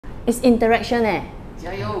It's interaction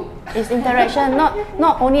It's interaction,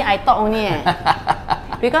 not only I talk only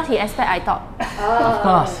because he expect I talk. Of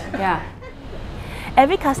course. Yeah.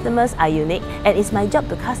 Every customers are unique, and it's my job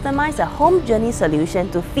to customize a home journey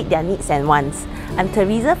solution to fit their needs and wants. I'm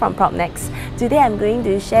Theresa from PropNext. Today I'm going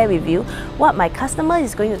to share with you what my customer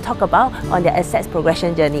is going to talk about on their assets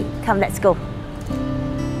progression journey. Come, let's go.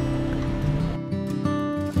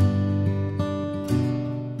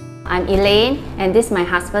 I'm Elaine, and this is my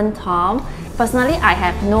husband Tom. Personally, I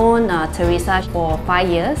have known Theresa for 5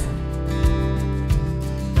 years.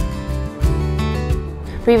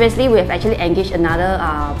 Previously, we have actually engaged another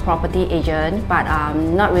property agent, but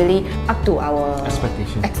not really up to our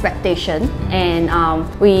expectation. And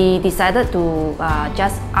we decided to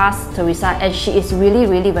just ask Theresa, and she is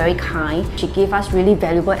really very kind. She gave us really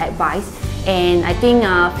valuable advice, and I think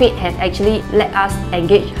fate has actually let us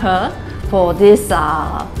engage her for this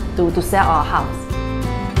to sell our house.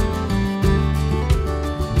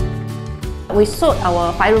 We sold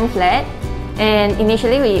our 5-room flat, and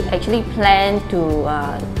initially we actually planned to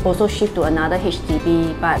also shift to another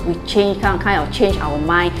HDB, but we kind of changed our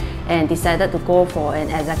mind and decided to go for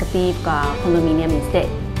an executive condominium instead.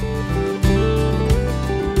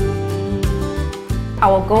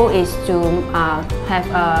 Our goal is to have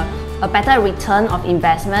a better return of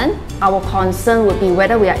investment. Our concern would be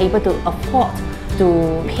whether we are able to afford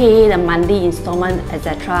to pay the monthly installment,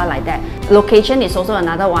 etc. like that. Location is also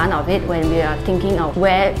another one of it when we are thinking of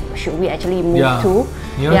where should we actually move to.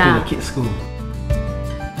 To the kids' school.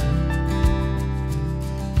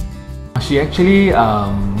 She actually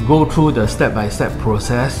go through the step-by-step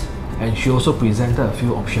process, and she also presented a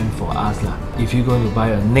few options for us. If you're going to buy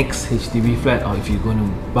a next HDB flat, or if you're going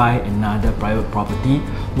to buy another private property,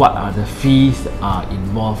 what are the fees that are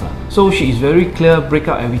involved. So she is very clear, break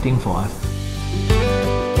out everything for us.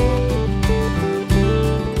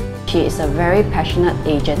 She is a very passionate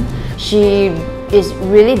agent. She is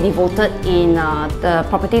really devoted in the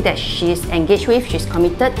property that she's engaged with. She's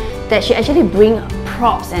committed that she actually bring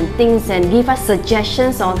props and things and give us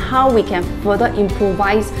suggestions on how we can further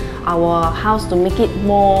improvise our house to make it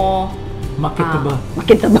more marketable.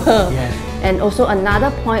 Yes. And also another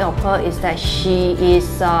point of her is that she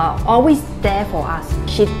is always there for us.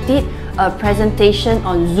 She did a presentation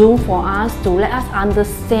on Zoom for us to let us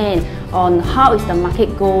understand on how is the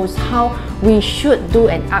market goes, how we should do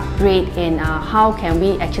an upgrade, and how can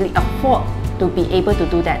we actually afford to be able to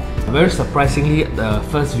do that. Very surprisingly, the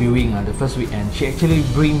first viewing, the first weekend, she actually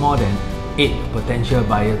bring more than 8 potential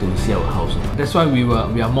buyers to see our house. That's why we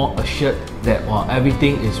are more assured that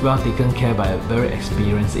everything is well taken care by a very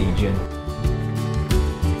experienced agent.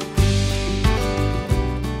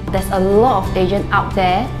 There's a lot of agents out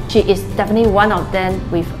there. She is definitely one of them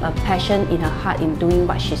with a passion in her heart in doing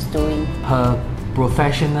what she's doing. Her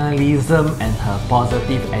professionalism and her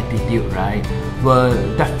positive attitude, right, will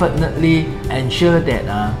definitely ensure that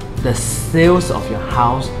the sales of your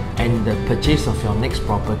house and the purchase of your next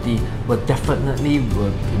property will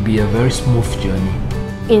be a very smooth journey.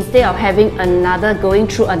 Instead of going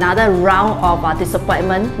through another round of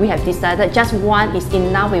disappointment, we have decided just one is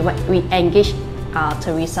enough. We engage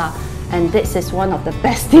Theresa, and this is one of the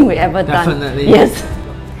best thing we ever done. Definitely. Yes.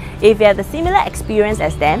 If you have a similar experience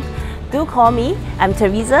as them, do call me. I'm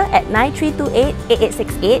Theresa at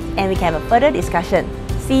 9328-8868, and we can have a further discussion.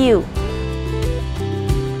 See you.